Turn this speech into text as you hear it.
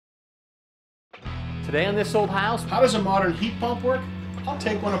Today on This Old House, How does a modern heat pump work? I'll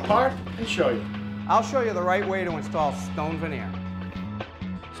take one apart and show you. I'll show you the right way to install stone veneer.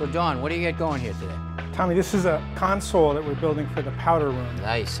 So Don, what do you get going here today? Tommy, this is a console that we're building for the powder room.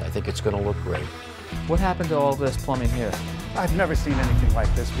 Nice, I think it's gonna look great. what happened to all this plumbing here? I've never seen anything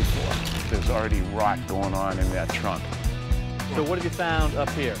like this before. There's already rot going on in that trunk. So what have you found up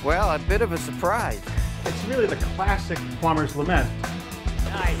here? Well, a bit of a surprise. It's really the classic plumber's lament.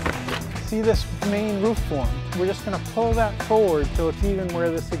 See this main roof form? We're just going to pull that forward till it's even where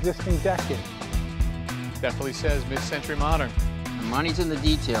this existing deck is. Definitely says mid-century modern. The money's in the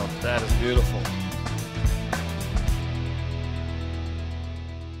details. That is beautiful.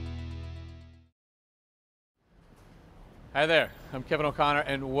 Hi there, I'm Kevin O'Connor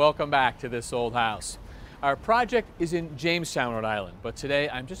and welcome back to This Old House. Our project is in Jamestown, Rhode Island, but today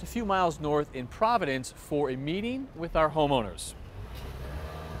I'm just a few miles north in Providence for a meeting with our homeowners.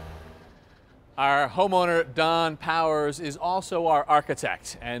 Our homeowner, Don Powers, is also our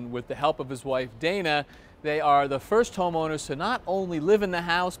architect, and with the help of his wife, Dana, they are the first homeowners to not only live in the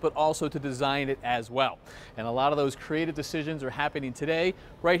house, but also to design it as well. And a lot of those creative decisions are happening today,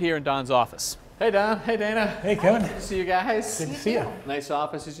 right here in Don's office. Hey Don, hey Dana. Hey Kevin. Good to see you guys. Good to see you. Nice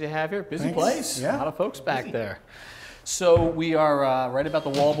offices you have here. Busy Thanks. place. Yeah. A lot of folks back there. So we are right about the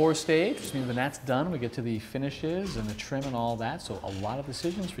wallboard stage, which means when that's done, we get to the finishes and the trim and all that. So a lot of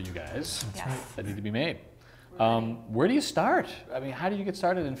decisions for you guys that need to be made. Where do you start? I mean, how do you get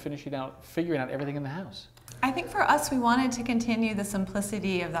started in figuring out everything in the house? I think for us, we wanted to continue the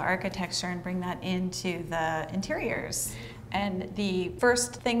simplicity of the architecture and bring that into the interiors. And the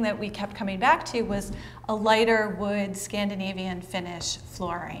first thing that we kept coming back to was a lighter wood Scandinavian finish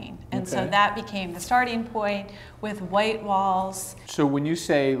flooring. And so that became the starting point with white walls. So when you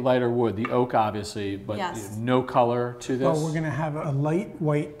say lighter wood, the oak obviously, but no color to this? Well, we're going to have a light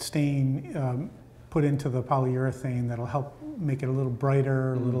white stain put into the polyurethane that'll help make it a little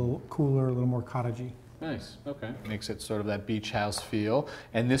brighter, a little cooler, a little more cottagey. Nice, okay. Makes it sort of that beach house feel.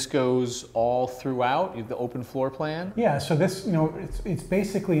 And this goes all throughout, the open floor plan? Yeah, so this, you know, it's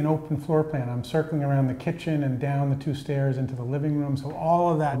basically an open floor plan. I'm circling around the kitchen and down the 2 stairs into the living room, so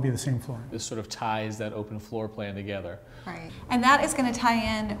all of that would be the same floor. This sort of ties that open floor plan together. Right. And that is going to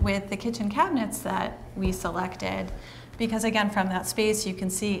tie in with the kitchen cabinets that we selected. Because again, from that space you can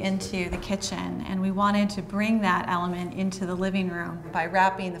see into the kitchen, and we wanted to bring that element into the living room by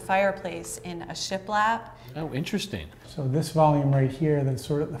wrapping the fireplace in a shiplap. Oh, interesting. So this volume right here, that's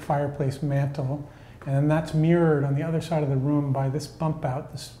sort of the fireplace mantle, and then that's mirrored on the other side of the room by this bump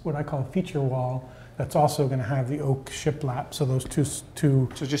out, this what I call a feature wall, that's also going to have the oak shiplap. So those two.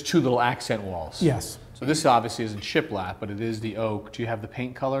 So just 2 little accent walls. Yes. So this obviously isn't shiplap, but it is the oak. Do you have the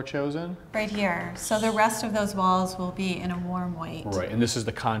paint color chosen? Right here. So the rest of those walls will be in a warm white. Right, and this is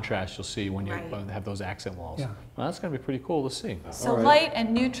the contrast you'll see when you have those accent walls. Yeah. Well, that's going to be pretty cool to see. So light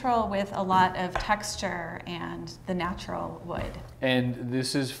and neutral with a lot of texture and the natural wood. And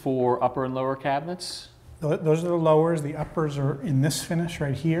this is for upper and lower cabinets? Those are the lowers. The uppers are in this finish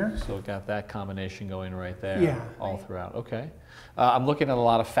right here. So we've got that combination going right there. Yeah. All throughout. Okay. I'm looking at a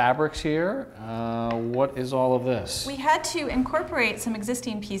lot of fabrics here. What is all of this? We had to incorporate some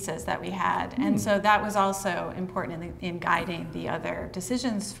existing pieces that we had, and so that was also important in guiding the other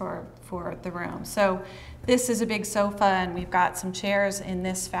decisions for the room. So this is a big sofa, and we've got some chairs in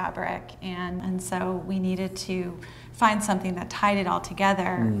this fabric, and so we needed to find something that tied it all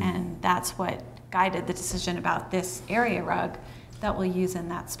together, and that's what guided the decision about this area rug that we'll use in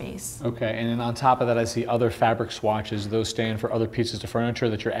that space. Okay, and then on top of that I see other fabric swatches. Those stand for other pieces of furniture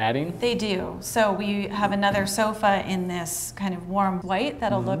that you're adding? They do. So we have another sofa in this kind of warm white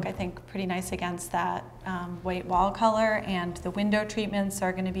that'll look, I think, pretty nice against that white wall color, and the window treatments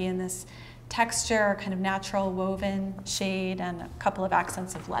are going to be in this texture, kind of natural woven shade, and a couple of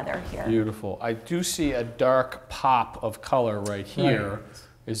accents of leather here. Beautiful. I do see a dark pop of color right here. Right.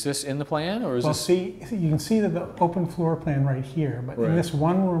 Is this in the plan, or is this? Well, see, you can see the open floor plan right here, but in this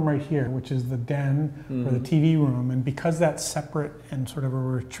one room right here, which is the den or the TV room, and because that's separate and sort of a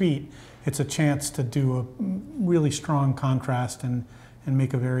retreat, it's a chance to do a really strong contrast and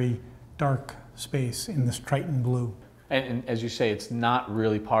make a very dark space in this Triton blue. And as you say, it's not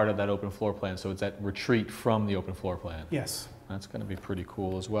really part of that open floor plan, so it's that retreat from the open floor plan. Yes. That's going to be pretty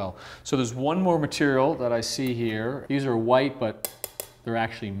cool as well. So there's one more material that I see here. These are white, but they're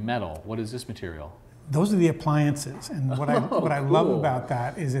actually metal. What is this material? Those are the appliances, and what I love about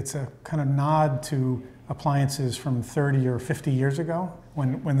that is it's a kind of nod to appliances from 30 or 50 years ago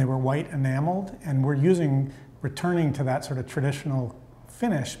when they were white enameled, and we're returning to that sort of traditional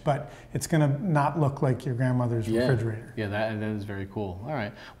finish, but it's going to not look like your grandmother's refrigerator. Yeah, that is very cool. All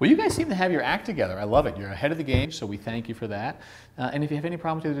right. Well, you guys seem to have your act together. I love it. You're ahead of the game, so we thank you for that. And if you have any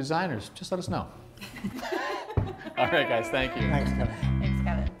problems with the designers, just let us know. All right, guys. Thank you. Thanks, Kevin. Thanks,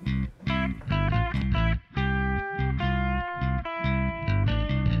 Kevin.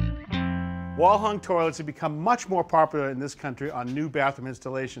 Wall-hung toilets have become much more popular in this country on new bathroom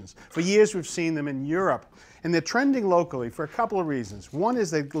installations. For years, we've seen them in Europe, and they're trending locally for a couple of reasons. One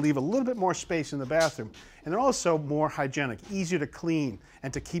is they leave a little bit more space in the bathroom, and they're also more hygienic, easier to clean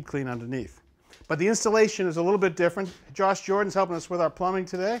and to keep clean underneath. But the installation is a little bit different. Josh Jordan's helping us with our plumbing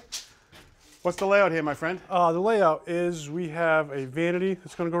today. What's the layout here, my friend? The layout is we have a vanity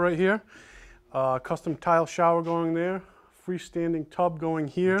that's going to go right here, custom tile shower going there, freestanding tub going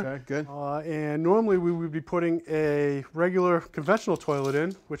here. Okay, good. And normally we would be putting a regular conventional toilet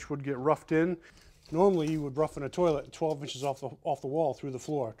in, which would get roughed in. Normally you would rough in a toilet 12 inches off the wall through the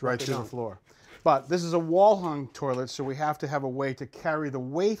floor. Right through the floor. But this is a wall-hung toilet, so we have to have a way to carry the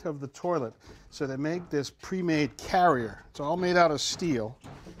weight of the toilet. So they make this pre-made carrier. It's all made out of steel.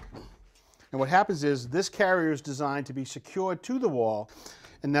 And what happens is this carrier is designed to be secured to the wall.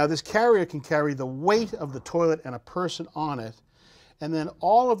 And now this carrier can carry the weight of the toilet and a person on it. And then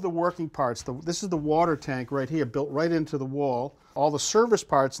all of the working parts, this is the water tank right here, built right into the wall. All the service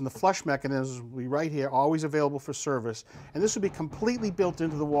parts and the flush mechanisms will be right here, always available for service. And this will be completely built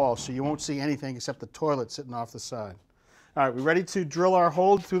into the wall, so you won't see anything except the toilet sitting off the side. All right, we ready to drill our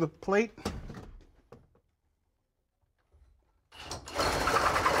hole through the plate?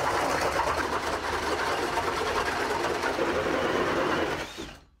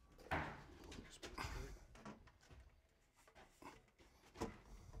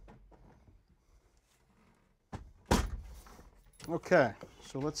 Okay,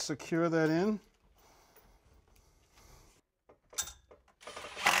 so let's secure that in.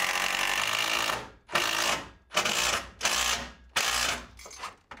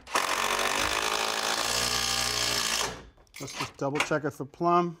 Let's just double check it for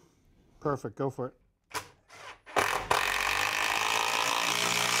plumb. Perfect, go for it.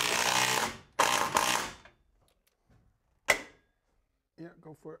 Yeah,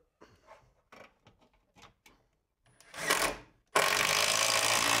 go for it.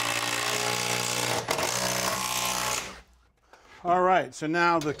 All right, so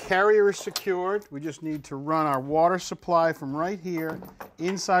now the carrier is secured. We just need to run our water supply from right here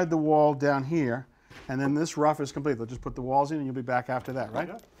inside the wall down here, and then this rough is complete. We'll just put the walls in and you'll be back after that, right?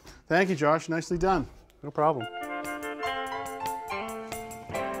 Yeah. Thank you, Josh. Nicely done. No problem.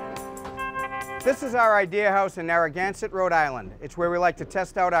 This is our idea house in Narragansett, Rhode Island. It's where we like to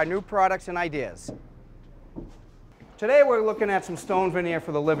test out our new products and ideas. Today we're looking at some stone veneer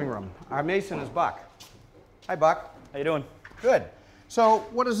for the living room. Our mason is Buck. Hi, Buck. How you doing? Good. So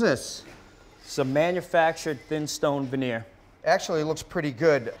what is this? It's a manufactured thin stone veneer. Actually, it looks pretty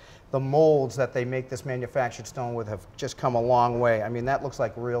good. The molds that they make this manufactured stone with have just come a long way. I mean, that looks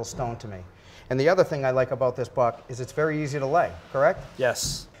like real stone to me. And the other thing I like about this, Buck, is it's very easy to lay, correct?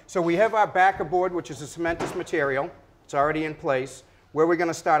 Yes. So we have our backer board, which is a cementous material. It's already in place. Where are we going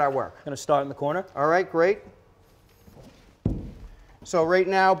to start our work? Going to start in the corner. All right, great. So right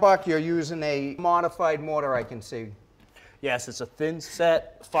now, Buck, you're using a modified mortar, I can see. Yes, it's a thin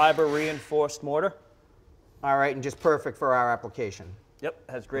set fiber reinforced mortar. All right, and just perfect for our application. Yep,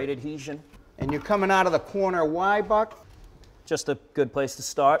 has great adhesion. And you're coming out of the corner. Why, Buck? Just a good place to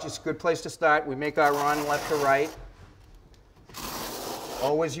start. Just a good place to start. We make our run left to right.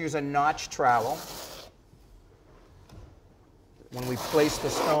 Always use a notch trowel. When we place the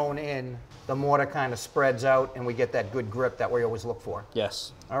stone in, the mortar kind of spreads out and we get that good grip that we always look for.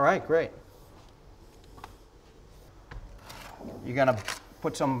 Yes. All right, great. You're going to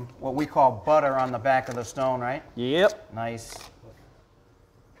put some, what we call butter on the back of the stone, right? Yep. Nice.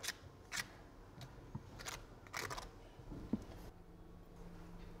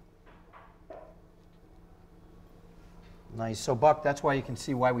 Nice. So, Buck, that's why you can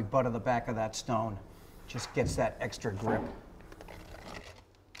see why we butter the back of that stone. Just gets that extra grip.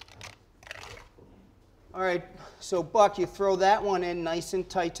 All right, so Buck, you throw that one in nice and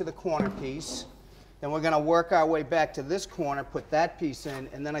tight to the corner piece. Then we're going to work our way back to this corner, put that piece in,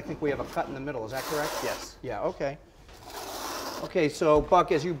 and then I think we have a cut in the middle. Is that correct? Yes. Yeah, okay. Okay, so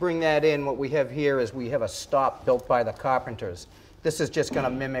Buck, as you bring that in, what we have here is we have a stop built by the carpenters. This is just going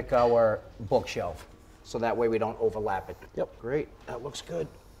to mimic our bookshelf, so that way we don't overlap it. Yep, great. That looks good.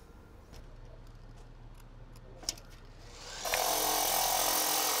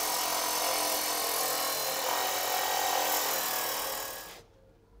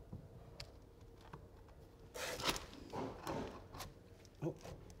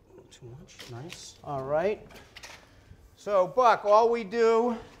 Nice. All right. So, Buck, all we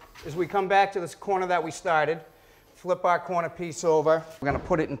do is we come back to this corner that we started, flip our corner piece over. We're going to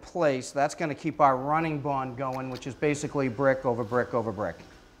put it in place. That's going to keep our running bond going, which is basically brick over brick over brick.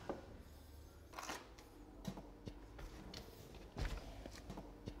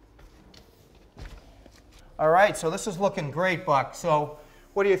 All right, so this is looking great, Buck. So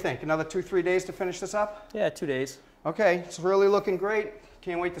what do you think? Another 2-3 days to finish this up? Yeah, 2 days. Okay, it's really looking great.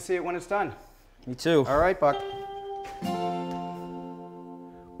 Can't wait to see it when it's done. Me too. All right, Buck.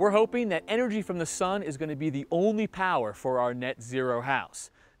 We're hoping that energy from the sun is going to be the only power for our net zero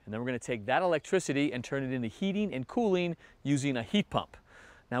house. And then we're going to take that electricity and turn it into heating and cooling using a heat pump.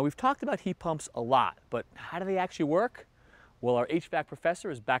 Now, we've talked about heat pumps a lot, but how do they actually work? Well, our HVAC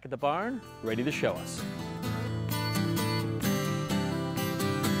professor is back at the barn, ready to show us.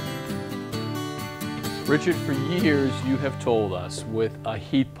 Richard, for years you have told us with a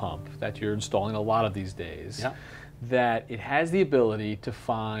heat pump that you're installing a lot of these days, that it has the ability to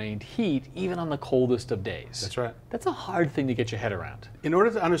find heat even on the coldest of days. That's right. That's a hard thing to get your head around. In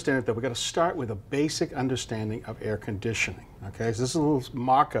order to understand it, though, we've got to start with a basic understanding of air conditioning. Okay, so this is a little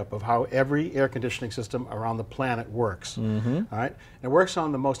mock-up of how every air conditioning system around the planet works. All right, and it works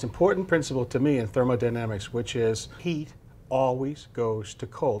on the most important principle to me in thermodynamics, which is heat always goes to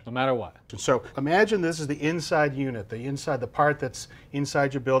cold. No matter what. So imagine this is the inside unit, the part that's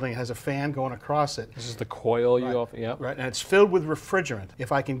inside your building. It has a fan going across it. This is the coil you offer, Right, and it's filled with refrigerant.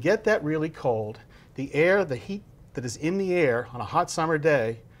 If I can get that really cold, the heat that is in the air on a hot summer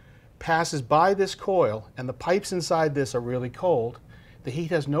day passes by this coil, and the pipes inside this are really cold. The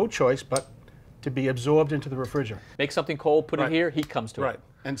heat has no choice but to be absorbed into the refrigerant. Make something cold, put it here, heat comes to it. Right.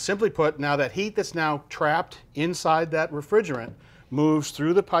 And simply put, now that heat that's now trapped inside that refrigerant moves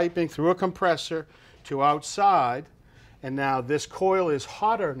through the piping, through a compressor, to outside, and now this coil is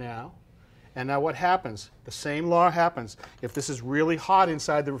hotter now. And now what happens? The same law happens. If this is really hot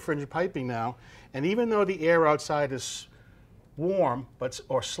inside the refrigerant piping now, and even though the air outside is warm,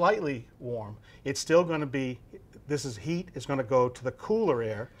 or slightly warm, it's still going to be, heat is going to go to the cooler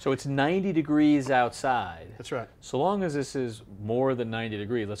air. So it's 90 degrees outside. That's right. So long as this is more than 90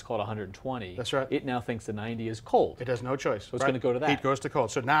 degrees, let's call it 120. That's right. It now thinks the 90 is cold. It has no choice. So it's going to go to that. Heat goes to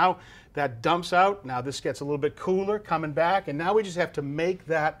cold. So now that dumps out. Now this gets a little bit cooler coming back, and now we just have to make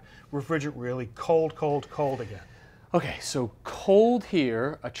that refrigerant really cold, cold, cold again. Okay, so cold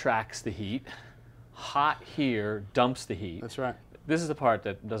here attracts the heat. Hot here dumps the heat. That's right. This is the part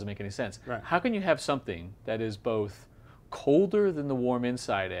that doesn't make any sense. Right. How can you have something that is both colder than the warm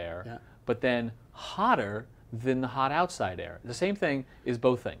inside air, but then hotter than the hot outside air? The same thing is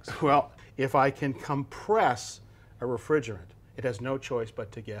both things. Well, if I can compress a refrigerant, it has no choice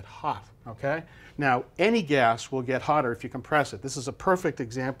but to get hot, okay? Now, any gas will get hotter if you compress it. This is a perfect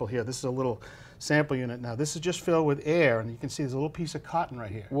example here. This is a little sample unit. Now, this is just filled with air, and you can see there's a little piece of cotton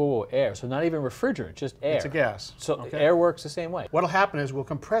right here. Whoa, air. So not even refrigerant, just air. It's a gas. So air works the same way. What'll happen is we'll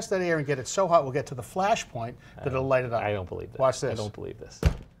compress that air and get it so hot we'll get to the flash point that it'll light it up. I don't believe this. Watch this. I don't believe this.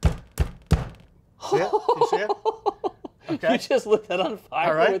 See it? You see it? Okay. You just lit that on fire.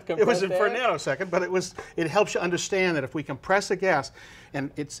 All right. With compressed It was for a air? nanosecond, but it helps you understand that if we compress a gas,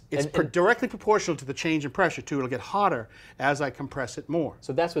 and it's directly proportional to the change in pressure too, it'll get hotter as I compress it more.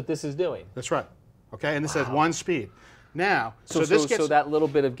 So that's what this is doing. That's right. Okay, and this has one speed. Now, So that little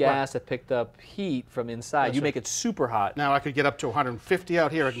bit of gas that picked up heat from inside, you make it super hot. Now I could get up to 150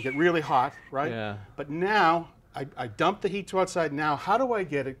 out here. I can get really hot, right? Yeah. But now I dump the heat to outside. Now, how do I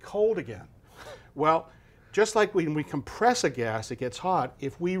get it cold again? Well, just like when we compress a gas, it gets hot.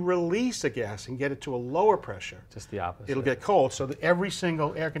 If we release a gas and get it to a lower pressure, just the opposite. It'll get cold. So that every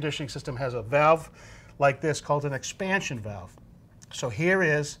single air conditioning system has a valve like this called an expansion valve. So here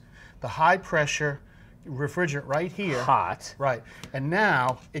is the high pressure refrigerant right here. Hot. Right. And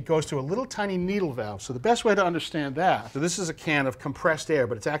now it goes to a little tiny needle valve. So the best way to understand that, so this is a can of compressed air,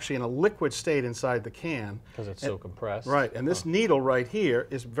 but it's actually in a liquid state inside the can. Because it's so compressed. Right. And this needle right here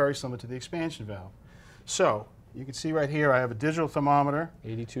is very similar to the expansion valve. So you can see right here I have a digital thermometer.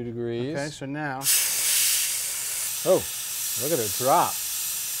 82 degrees. Okay, so now. Oh, look at it drop.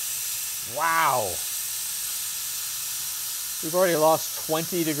 Wow. We've already lost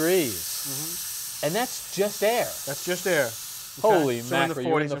 20 degrees. And that's just air. That's just air. Okay? Holy mackerel,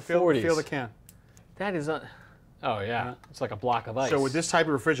 you're in the 40s. Feel the can. That is, oh yeah, it's like a block of ice. So with this type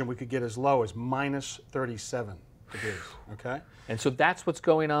of refrigerant, we could get as low as minus 37 degrees, okay? And so that's what's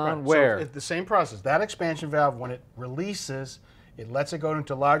going on Right. where? So it's the same process. That expansion valve, when it releases, It lets it go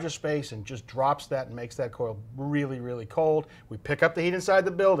into larger space and just drops that and makes that coil really, really cold. We pick up the heat inside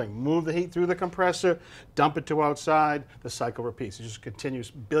the building, move the heat through the compressor, dump it to outside, the cycle repeats. It just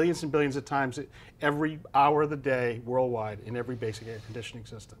continues billions and billions of times every hour of the day worldwide in every basic air conditioning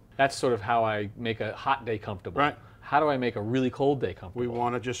system. That's sort of how I make a hot day comfortable. Right. How do I make a really cold day comfortable? We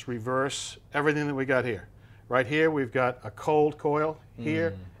want to just reverse everything that we got here. Right here we've got a cold coil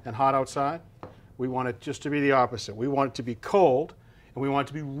here and hot outside. We want it just to be the opposite. We want it to be cold, and we want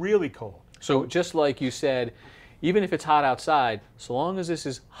it to be really cold. So just like you said, even if it's hot outside, so long as this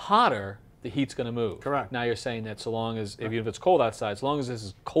is hotter, the heat's going to move. Correct. Now you're saying that so long as, even if it's cold outside, as long as this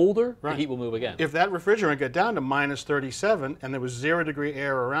is colder, the heat will move again. If that refrigerant got down to minus 37 and there was 0-degree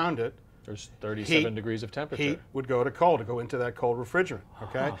air around it, there's 37 degrees of temperature. Heat would go to cold, to go into that cold refrigerant,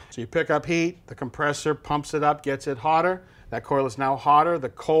 okay? So you pick up heat, the compressor pumps it up, gets it hotter. That coil is now hotter. The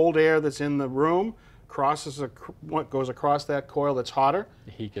cold air that's in the room goes across that coil that's hotter.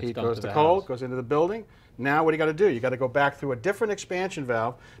 The heat gets heat dumped goes to to the cold, house. goes into the building. Now what do you got to do? You got to go back through a different expansion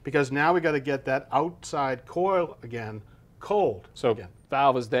valve because now we got to get that outside coil again cold. So again.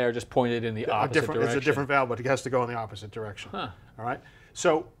 valve is there, just pointed in the opposite direction. It's a different valve, but it has to go in the opposite direction. All right.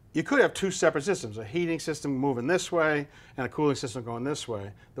 So you could have two separate systems, a heating system moving this way and a cooling system going this way.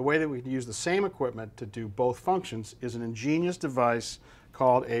 The way that we use the same equipment to do both functions is an ingenious device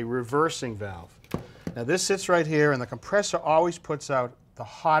called a reversing valve. Now this sits right here, and the compressor always puts out the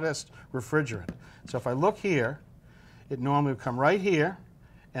hottest refrigerant. So if I look here, it normally would come right here,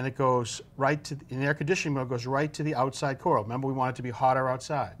 and it goes right to, in air conditioning mode, goes right to the outside coil. Remember, we want it to be hotter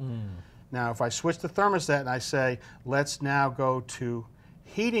outside. Now if I switch the thermostat and I say, let's now go to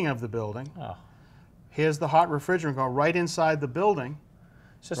heating of the building. Here's the hot refrigerant going right inside the building.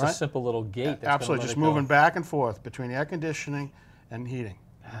 It's just a simple little gate. That's Absolutely, just moving back and forth between air conditioning and heating.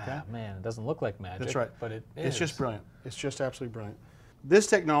 Okay? Man, it doesn't look like magic. That's right. But it is. It's just brilliant. It's just absolutely brilliant. This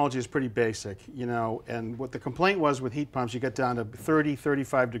technology is pretty basic, you know, and what the complaint was with heat pumps, you get down to 30,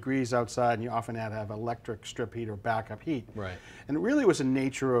 35 degrees outside, and you often had to have electric strip heat or backup heat. Right. And it really was the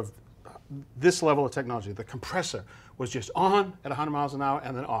nature of this level of technology. The compressor was just on at 100 miles an hour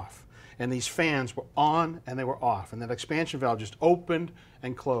and then off. And these fans were on and they were off. And that expansion valve just opened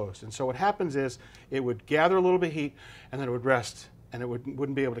and closed. And so what happens is it would gather a little bit of heat and then it would rest and it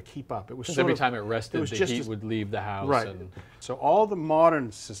wouldn't be able to keep up. It was every time it rested, the just heat would leave the house. Right. And so all the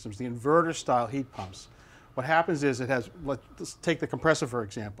modern systems, the inverter style heat pumps, what happens is it has, let's take the compressor for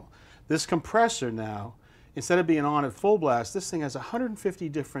example. This compressor now, instead of being on at full blast, this thing has 150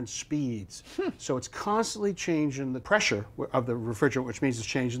 different speeds. So it's constantly changing the pressure of the refrigerant, which means it's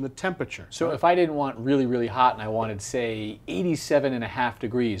changing the temperature. so if I didn't want really, really hot and I wanted, say, 87.5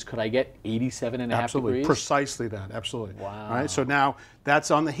 degrees, could I get 87.5 Absolutely, degrees? precisely that, absolutely. Wow. All right, so now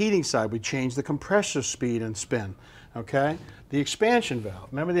that's on the heating side. We change the compressor speed and spin, okay? The expansion valve,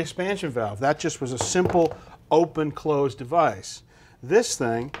 remember the expansion valve? That just was a simple open-close device. This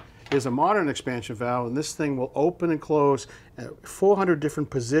thing is a modern expansion valve, and this thing will open and close at 400 different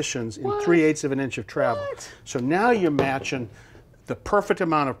positions in 3/8 of an inch of travel. So now you're matching the perfect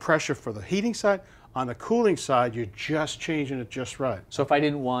amount of pressure for the heating side. On the cooling side, you're just changing it just right. So if I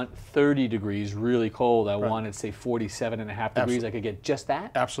didn't want 30 degrees really cold, I wanted, say, 47.5 degrees, I could get just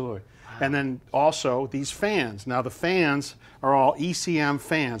that? Absolutely. And then also these fans. Now the fans are all ECM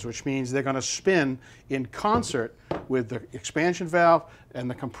fans, which means they're going to spin in concert with the expansion valve and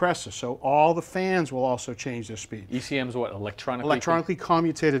the compressor. So all the fans will also change their speed. ECM is what, electronically? Electronically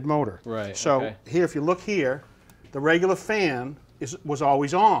commutated motor. Right, So okay. here, if you look here, the regular fan was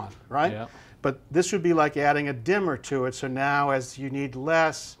always on, right? Yeah. But this would be like adding a dimmer to it. So now as you need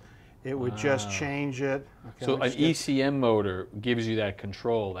less, it would just change it. Okay, So an let's get- ECM motor gives you that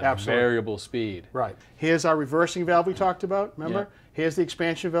control, that Absolutely. variable speed. Right. Here's our reversing valve we talked about, remember? Yeah. Here's the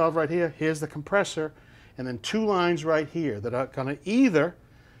expansion valve right here. Here's the compressor. And then two lines right here that are going to either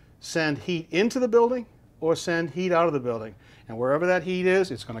send heat into the building or send heat out of the building. And wherever that heat is,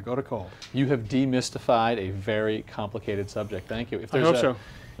 it's going to go to cold. You have demystified a very complicated subject. Thank you. If there's hope a so.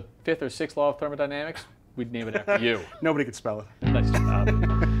 fifth or sixth law of thermodynamics, we'd name it after you. Nobody could spell it. Nice job.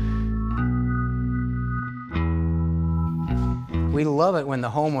 We love it when the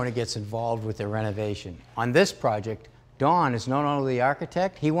homeowner gets involved with their renovation. On this project, Don is not only the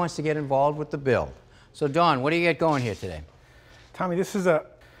architect, he wants to get involved with the build. So Don, what do you get going here today? Tommy, this is a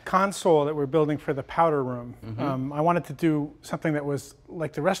console that we're building for the powder room. I wanted to do something that was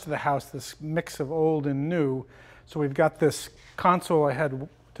like the rest of the house, this mix of old and new. So we've got this console I had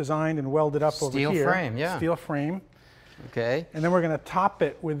designed and welded up over here. Steel frame, yeah. Steel frame. Okay. And then we're going to top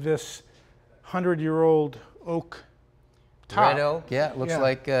it with this 100-year-old oak top. Red oak, yeah. It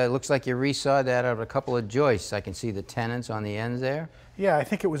looks like you resawed that out of a couple of joists. I can see the tenons on the ends there. Yeah, I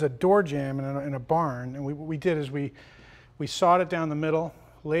think it was a door jamb in a barn, and what we did is we sawed it down the middle,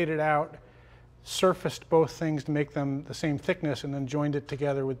 laid it out, surfaced both things to make them the same thickness, and then joined it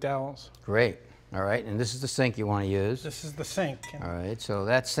together with dowels. Great. All right, and this is the sink you want to use. This is the sink. All right, so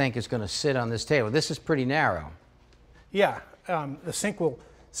that sink is going to sit on this table. This is pretty narrow. Yeah, the sink will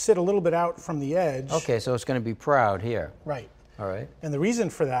sit a little bit out from the edge. Okay, so it's going to be proud here. Right. All right. And the reason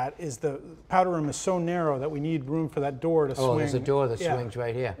for that is the powder room is so narrow that we need room for that door to swing. Oh, there's a door that swings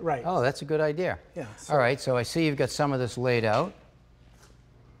right here. Right. Oh, that's a good idea. Yeah. All right, so I see you've got some of this laid out.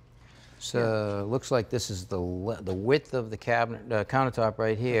 So looks like this is the width of the cabinet countertop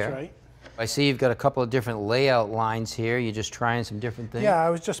right here. That's right. I see you've got a couple of different layout lines here. You're just trying some different things. Yeah, I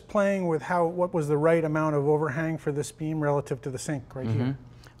was just playing with what was the right amount of overhang for this beam relative to the sink right here.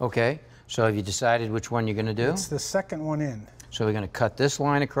 Okay, so have you decided which one you're going to do? It's the second one in. So we're going to cut this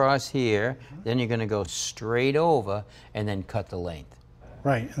line across here, then you're going to go straight over and then cut the length.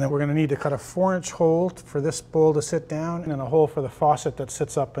 Right, and then we're going to need to cut a 4-inch hole for this bowl to sit down, and then a hole for the faucet that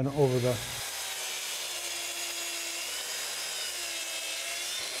sits up and over the...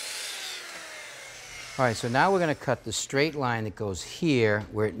 All right, so now we're going to cut the straight line that goes here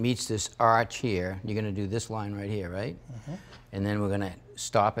where it meets this arch here. You're going to do this line right here, right? And then we're going to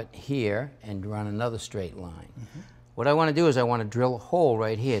stop it here and run another straight line. What I want to do is I want to drill a hole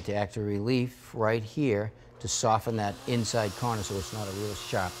right here to act as relief right here to soften that inside corner so it's not a real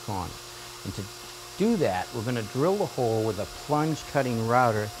sharp corner. And to do that, we're going to drill the hole with a plunge cutting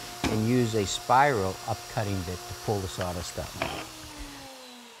router and use a spiral up cutting bit to pull the sawdust up.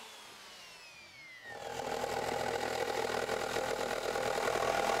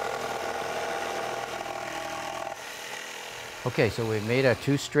 Okay, so we've made our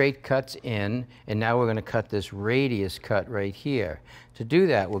 2 straight cuts in, and now we're going to cut this radius cut right here. To do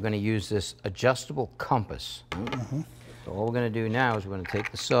that, we're going to use this adjustable compass. So all we're going to do now is we're going to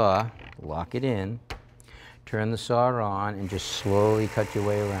take the saw, lock it in, turn the saw on, and just slowly cut your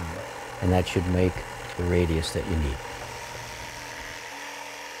way around. And that should make the radius that you need.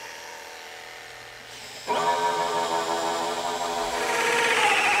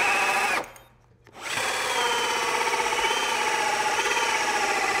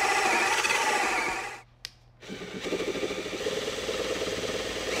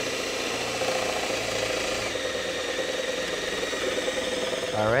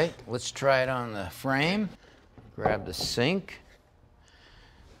 All right, let's try it on the frame. Grab the sink.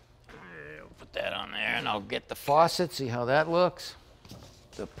 Put that on there, and I'll get the faucet, see how that looks.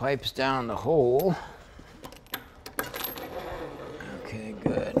 The pipe's down the hole. Okay,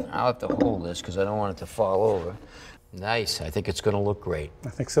 good. I'll have to hold this because I don't want it to fall over. Nice, I think it's gonna look great. I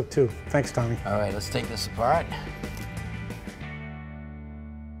think so too. Thanks, Tommy. All right, let's take this apart.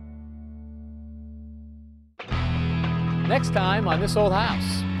 Next time on This Old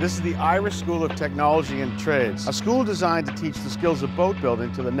House. This is the Irish School of Technology and Trades, a school designed to teach the skills of boat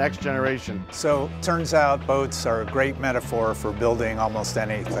building to the next generation. So, turns out boats are a great metaphor for building almost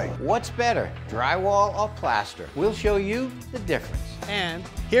anything. What's better, drywall or plaster? We'll show you the difference. And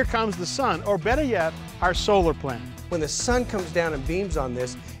here comes the sun, or better yet, our solar plant. When the sun comes down and beams on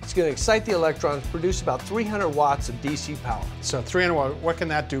this, it's going to excite the electrons, produce about 300 watts of DC power. So 300 watts, what can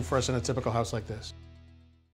that do for us in a typical house like this?